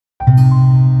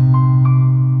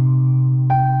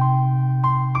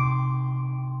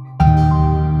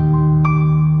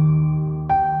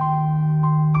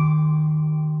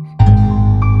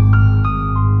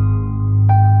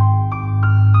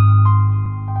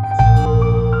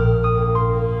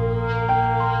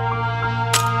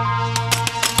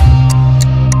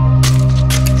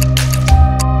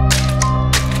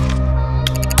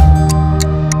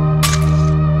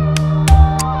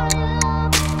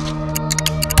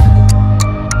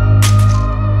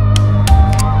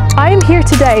I'm here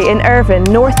today in Irvine,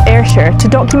 North Ayrshire, to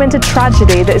document a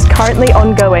tragedy that is currently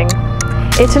ongoing.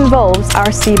 It involves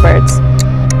our seabirds.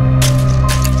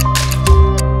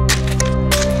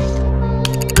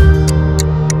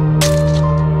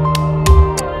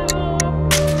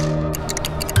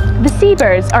 The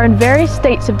seabirds are in various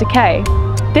states of decay.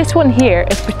 This one here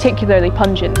is particularly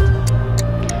pungent.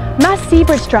 Mass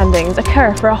seabird strandings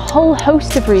occur for a whole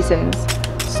host of reasons.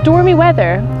 Stormy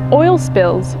weather, oil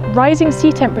spills, rising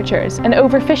sea temperatures and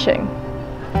overfishing.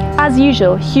 As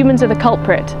usual, humans are the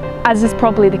culprit, as is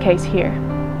probably the case here.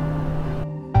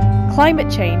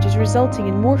 Climate change is resulting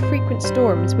in more frequent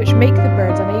storms which make the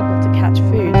birds unable to catch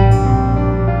food.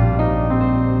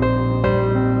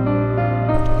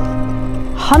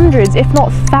 Hundreds, if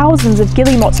not thousands, of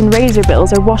guillemots and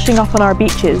razorbills are washing up on our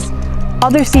beaches.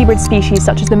 Other seabird species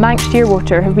such as the Manx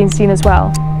shearwater have been seen as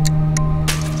well.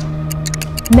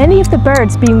 Many of the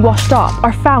birds being washed up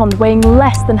are found weighing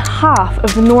less than half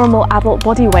of the normal adult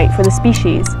body weight for the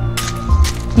species.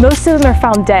 Most of them are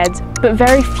found dead, but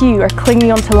very few are clinging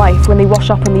onto life when they wash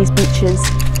up on these beaches.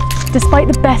 Despite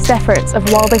the best efforts of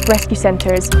wildlife rescue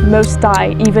centres, most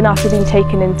die even after being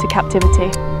taken into captivity.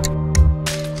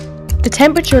 The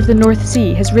temperature of the North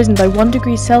Sea has risen by 1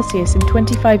 degree Celsius in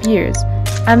 25 years,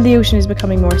 and the ocean is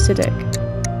becoming more acidic.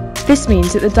 This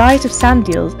means that the diet of sand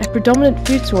eels, a predominant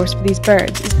food source for these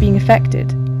birds, is being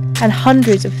affected, and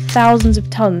hundreds of thousands of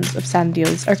tons of sand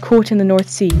eels are caught in the North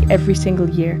Sea every single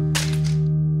year.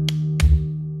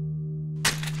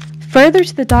 Further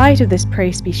to the diet of this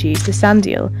prey species, the sand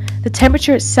eel, the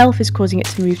temperature itself is causing it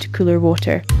to move to cooler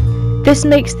water. This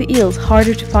makes the eels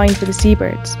harder to find for the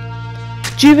seabirds.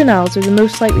 Juveniles are the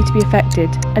most likely to be affected,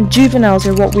 and juveniles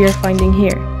are what we are finding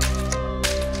here.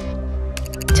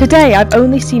 Today I've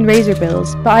only seen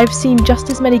razorbills, but I've seen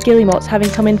just as many guillemots having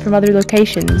come in from other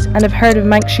locations, and have heard of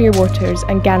Manx shearwaters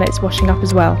and gannets washing up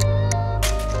as well.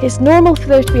 It's normal for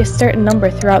there to be a certain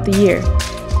number throughout the year,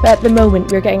 but at the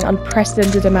moment we're getting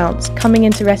unprecedented amounts coming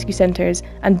into rescue centres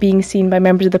and being seen by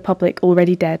members of the public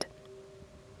already dead.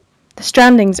 The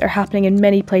strandings are happening in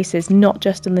many places, not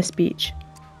just on this beach.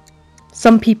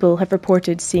 Some people have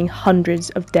reported seeing hundreds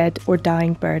of dead or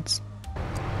dying birds.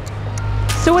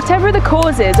 So whatever the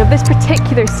cause is of this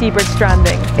particular seabird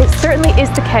stranding, it certainly is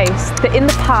the case that in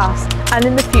the past and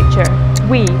in the future,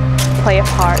 we play a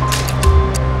part.